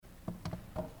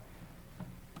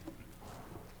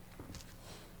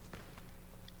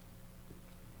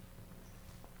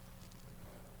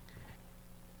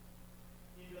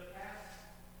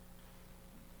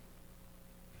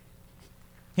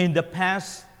In the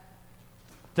past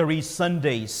 3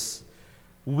 Sundays,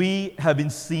 we have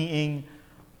been seeing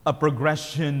a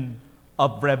progression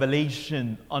of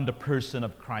revelation on the person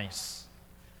of Christ.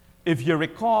 If you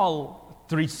recall,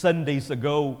 3 Sundays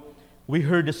ago, we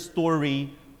heard the story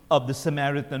of the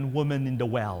Samaritan woman in the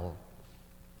well,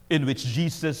 in which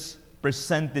Jesus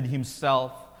presented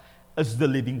himself as the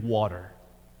living water.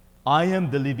 I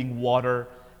am the living water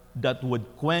that would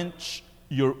quench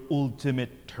your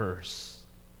ultimate thirst.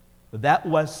 That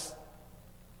was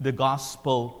the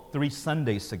gospel 3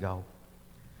 Sundays ago.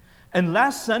 And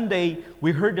last Sunday,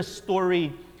 we heard the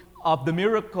story of the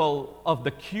miracle of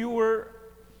the cure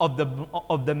of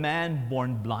the man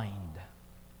born blind.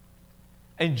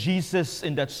 And Jesus,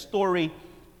 in that story,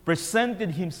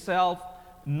 presented himself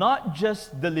not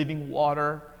just the living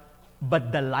water,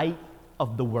 but the light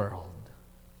of the world.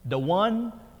 The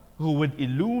one who would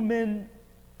illumine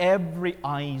every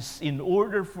eyes in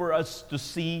order for us to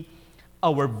see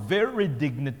our very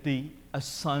dignity as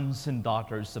sons and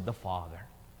daughters of the Father.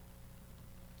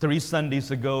 3 Sundays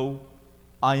ago,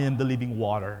 I am the living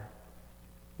water.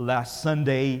 Last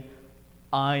Sunday,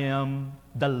 I am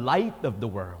the light of the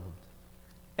world.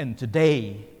 And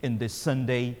today, in this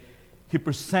Sunday, he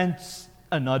presents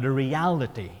another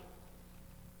reality.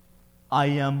 I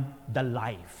am the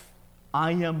life.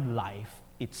 I am life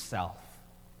itself.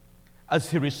 As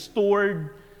he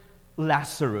restored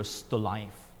Lazarus to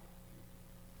life,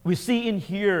 we see in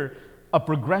here a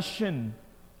progression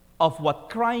of what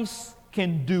Christ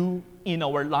can do in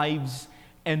our lives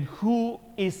and who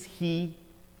is he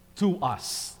to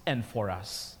us and for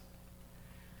us.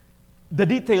 The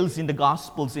details in the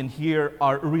Gospels in here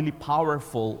are really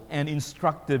powerful and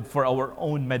instructive for our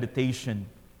own meditation.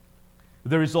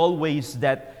 There is always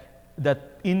that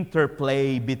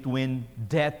interplay between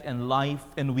death and life,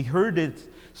 and we heard it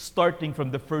starting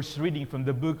from the first reading from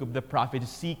the book of the prophet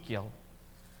Ezekiel.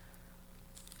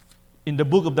 In the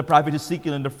book of the prophet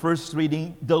Ezekiel, in the first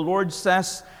reading, the Lord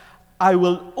says, I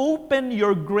will open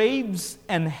your graves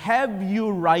and have you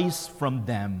rise from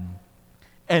them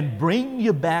and bring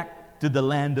you back to the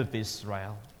land of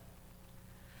Israel.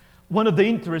 One of the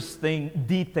interesting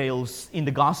details in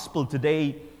the gospel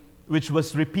today, which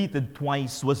was repeated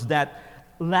twice, was that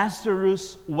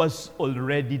Lazarus was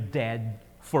already dead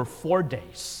for 4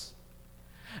 days.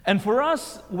 And for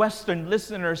us Western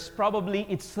listeners, probably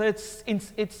it's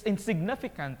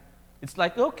insignificant. It's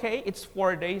like, okay, it's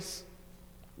 4 days.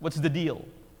 What's the deal?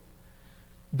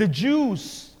 The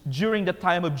Jews during the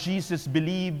time of Jesus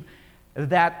believed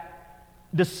that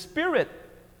the spirit,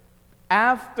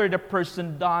 after the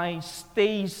person dies,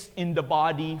 stays in the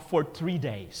body for 3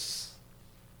 days.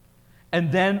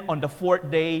 And then on the 4th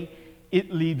day,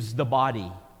 it leaves the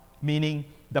body. Meaning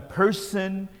the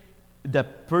person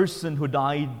who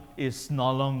died is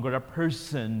no longer a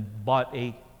person, but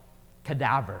a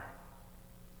cadaver.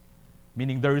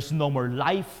 Meaning there is no more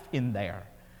life in there.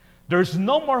 There's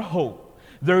no more hope.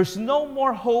 There's no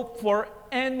more hope for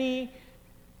any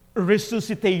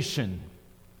resuscitation.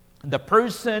 The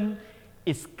person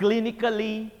is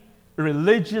clinically,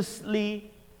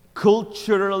 religiously,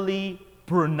 culturally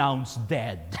pronounced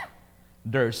dead.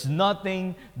 There's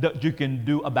nothing that you can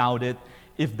do about it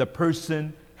if the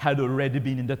person had already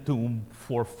been in the tomb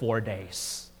for 4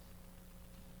 days.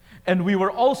 And we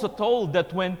were also told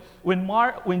that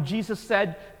when Jesus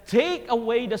said, take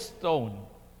away the stone,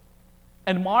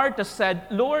 and Martha said,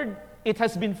 Lord, it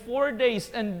has been 4 days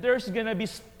and there's going to be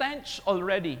stench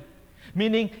already.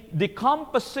 Meaning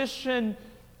decomposition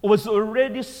was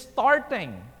already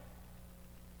starting.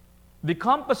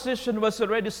 Decomposition was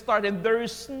already starting. There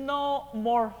is no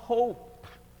more hope.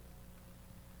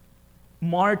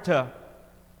 Martha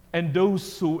and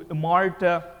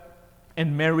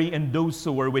Mary and those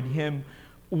who were with him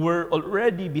were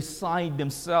already beside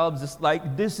themselves. It's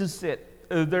like, this is it.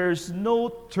 There's no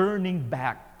turning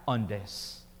back on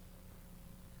this.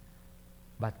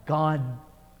 But God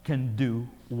can do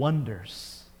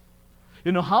wonders.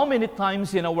 You know, how many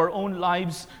times in our own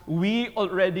lives we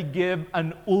already give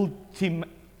an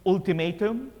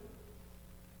ultimatum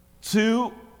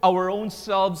to our own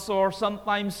selves, or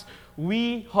sometimes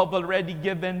we have already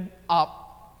given up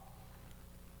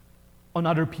on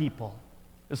other people.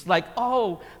 It's like,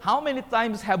 oh, how many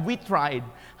times have we tried?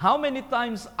 How many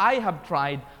times I have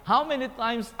tried? How many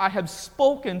times I have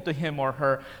spoken to him or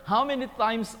her? How many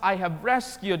times I have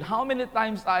rescued? How many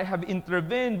times I have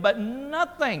intervened? But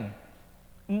nothing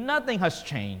has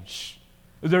changed.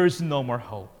 There is no more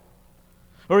hope.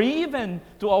 Or even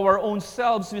to our own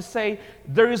selves, we say,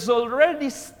 there is already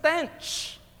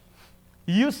stench,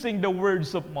 using the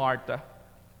words of Martha.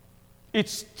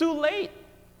 It's too late.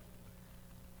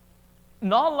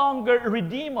 no longer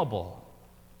redeemable.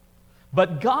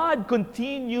 But God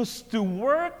continues to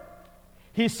work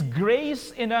His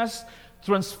grace in us,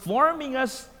 transforming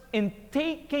us and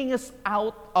taking us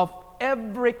out of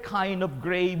every kind of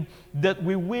grave that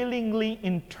we willingly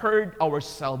interred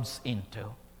ourselves into.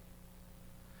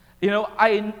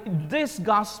 This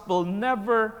gospel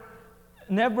never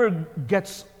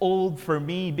gets old for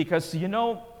me because,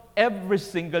 every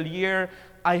single year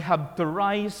I have to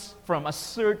rise from a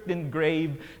certain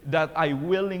grave that I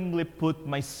willingly put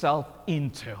myself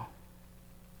into.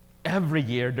 Every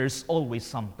year there's always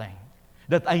something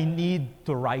that I need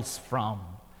to rise from.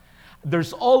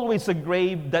 There's always a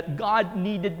grave that God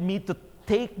needed me to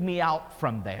take me out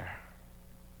from there.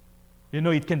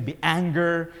 It can be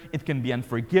anger, it can be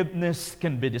unforgiveness, it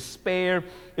can be despair,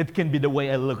 it can be the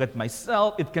way I look at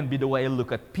myself, it can be the way I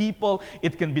look at people,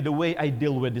 it can be the way I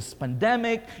deal with this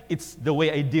pandemic, it's the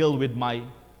way I deal with my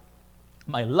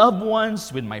loved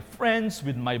ones, with my friends,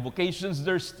 with my vocations.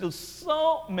 There's still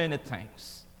so many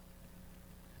things.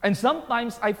 And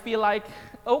sometimes I feel like,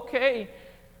 okay,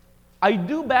 I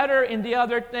do better in the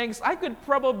other things. I could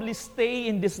probably stay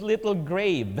in this little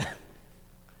grave.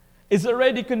 It's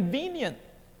already convenient.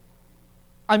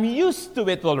 I'm used to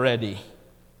it already.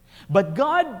 But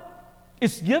God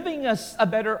is giving us a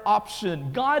better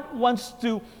option. God wants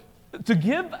to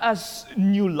give us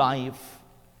new life.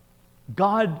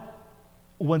 God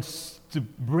wants to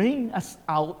bring us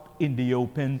out in the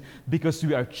open because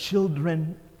we are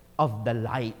children of the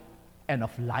light and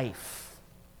of life.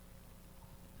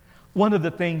 One of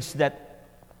the things that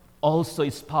also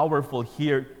is powerful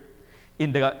here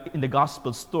in the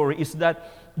gospel story is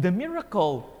that the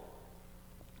miracle,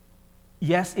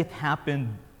 yes, it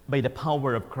happened by the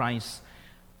power of Christ,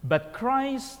 but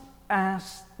Christ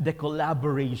asked the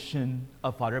collaboration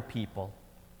of other people.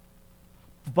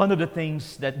 One of the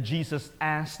things that Jesus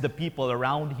asked the people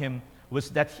around him was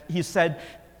that he said,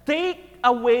 "Take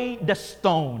away the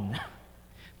stone."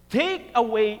 Take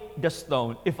away the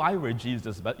stone. If I were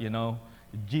Jesus, but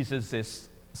Jesus is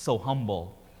so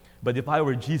humble. But if I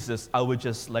were Jesus, I would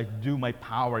just do my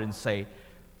power and say,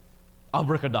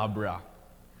 abracadabra.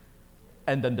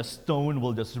 And then the stone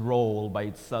will just roll by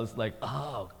itself. It's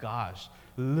oh gosh,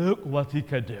 look what he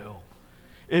could do.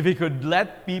 If he could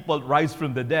let people rise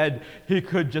from the dead, he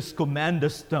could just command the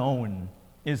stone.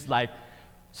 It's like,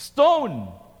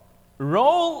 stone,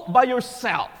 roll by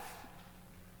yourself.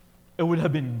 It would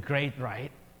have been great,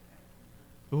 right?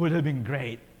 It would have been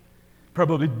great.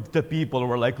 Probably the people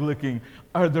were looking,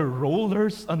 are there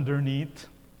rollers underneath?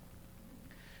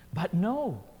 But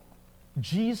no,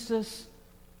 Jesus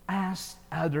asked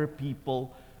other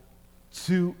people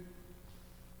to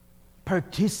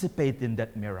participate in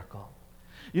that miracle.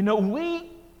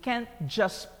 We can't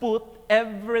just put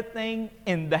everything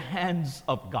in the hands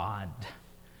of God.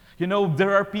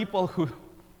 There are people who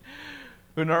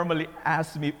normally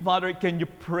ask me, "Father, can you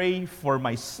pray for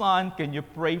my son? Can you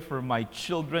pray for my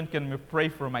children? Can you pray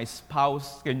for my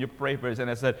spouse? Can you pray for this?"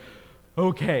 And I said,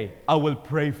 "Okay, I will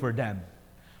pray for them.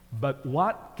 But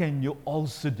what can you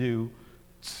also do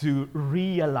to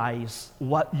realize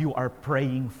what you are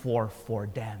praying for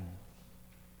them?"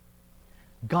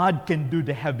 God can do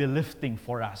the heavy lifting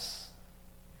for us.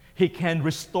 He can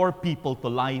restore people to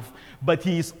life, but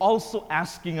He is also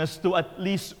asking us to at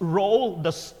least roll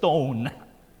the stone.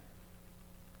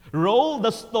 Roll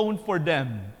the stone for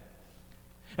them.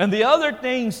 And the other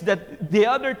thing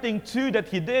too that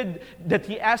He did, that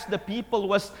He asked the people,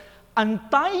 was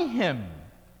untie him.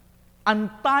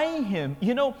 Untie him.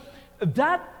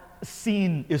 That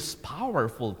scene is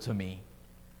powerful to me.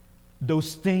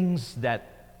 Those things that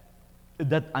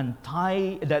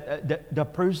untie the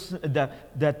person,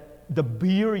 the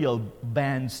burial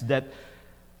bands that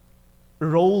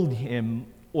rolled him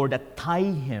or that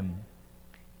tie him,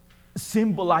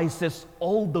 symbolizes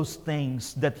all those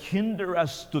things that hinder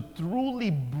us to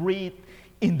truly breathe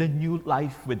in the new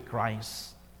life with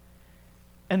Christ.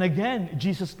 And again,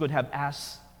 Jesus could have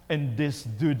asked and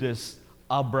do this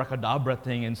abracadabra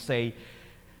thing and say,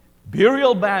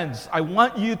 "Burial bands, I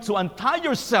want you to untie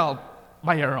yourself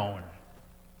by your own."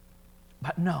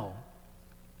 But no,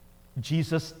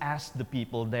 Jesus asked the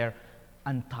people there,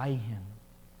 untie him.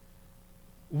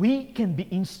 We can be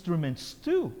instruments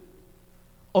too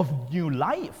of new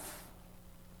life,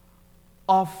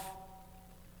 of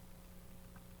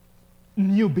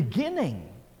new beginning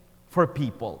for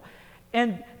people.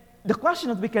 And the question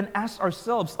that we can ask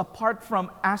ourselves, apart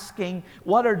from asking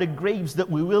what are the graves that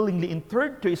we willingly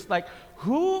interred to, is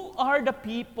who are the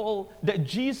people that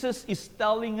Jesus is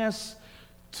telling us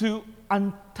to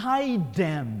untie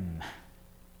them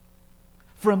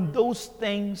from those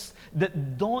things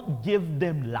that don't give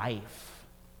them life.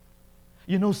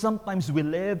 You know, sometimes we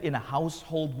live in a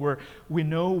household where we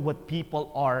know what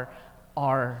people are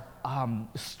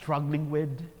struggling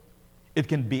with. It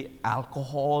can be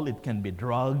alcohol, it can be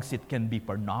drugs, it can be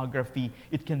pornography,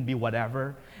 it can be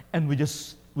whatever. And we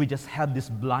just have this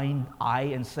blind eye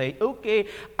and say, okay,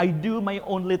 I do my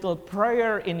own little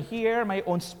prayer in here, my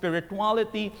own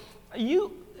spirituality.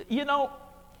 You know,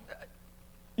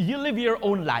 you live your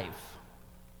own life.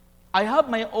 I have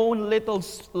my own little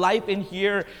life in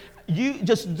here. You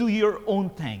just do your own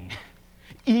thing.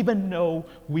 Even though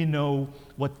we know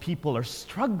what people are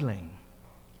struggling,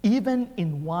 even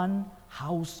in one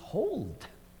household.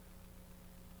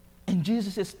 And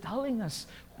Jesus is telling us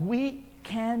we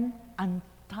can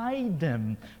untie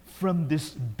them from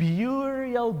these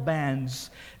burial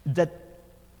bands that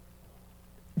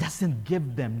doesn't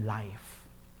give them life.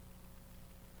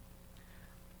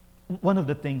 One of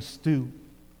the things, too,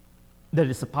 that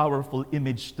is a powerful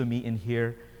image to me in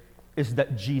here is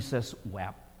that Jesus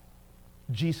wept.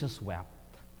 Jesus wept.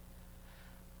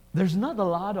 There's not a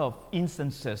lot of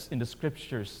instances in the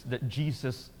scriptures that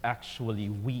Jesus actually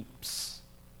weeps.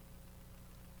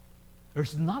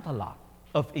 There's not a lot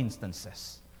of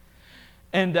instances.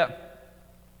 And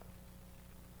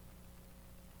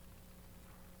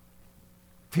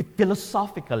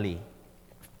philosophically,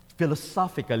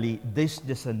 this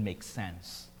doesn't make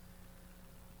sense.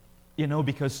 You know,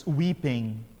 because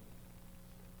weeping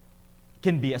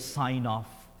can be a sign of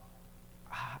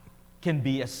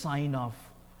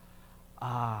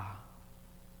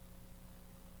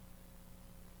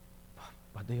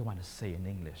what do you want to say in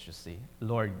English, you see?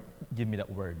 Lord, give me that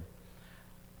word.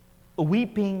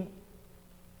 Weeping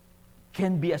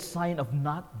can be a sign of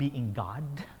not being God.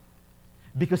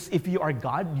 Because if you are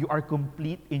God, you are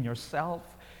complete in yourself.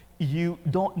 You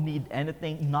don't need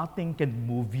anything. Nothing can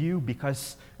move you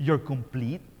because you're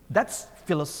complete. That's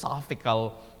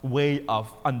philosophical way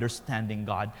of understanding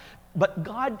God. But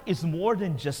God is more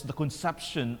than just the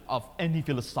conception of any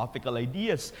philosophical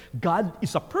ideas. God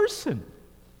is a person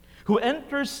who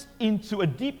enters into a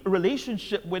deep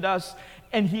relationship with us,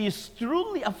 and He is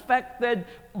truly affected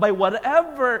by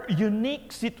whatever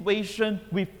unique situation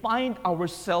we find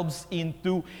ourselves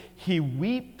into. He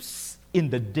weeps in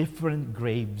the different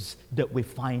graves that we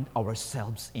find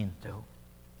ourselves into.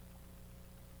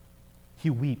 He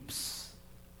weeps.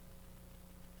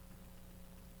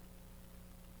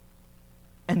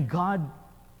 And God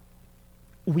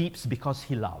weeps because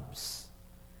He loves.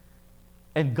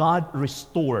 And God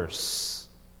restores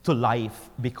to life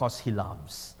because He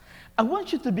loves. I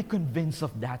want you to be convinced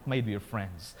of that, my dear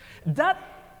friends. That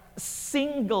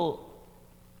single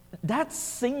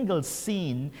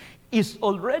scene is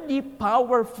already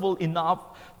powerful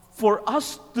enough for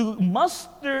us to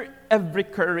muster every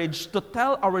courage to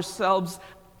tell ourselves,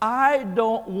 I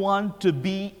don't want to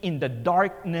be in the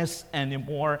darkness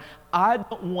anymore. I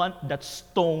don't want that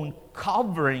stone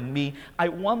covering me. I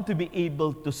want to be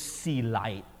able to see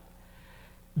light.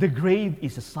 The grave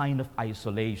is a sign of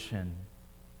isolation,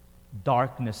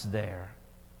 darkness there.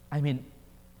 I mean,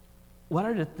 what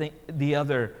are the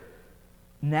other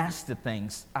nasty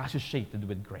things associated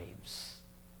with graves?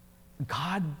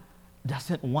 God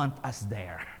doesn't want us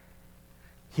there.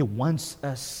 He wants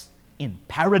us in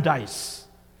paradise.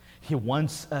 He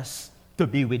wants us to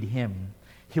be with Him.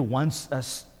 He wants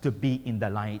us to be in the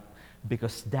light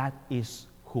because that is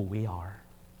who we are.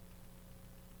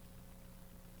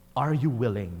 Are you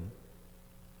willing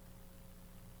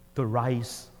to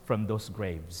rise from those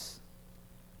graves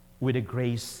with the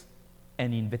grace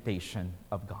and invitation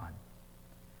of God?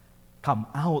 Come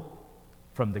out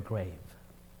from the grave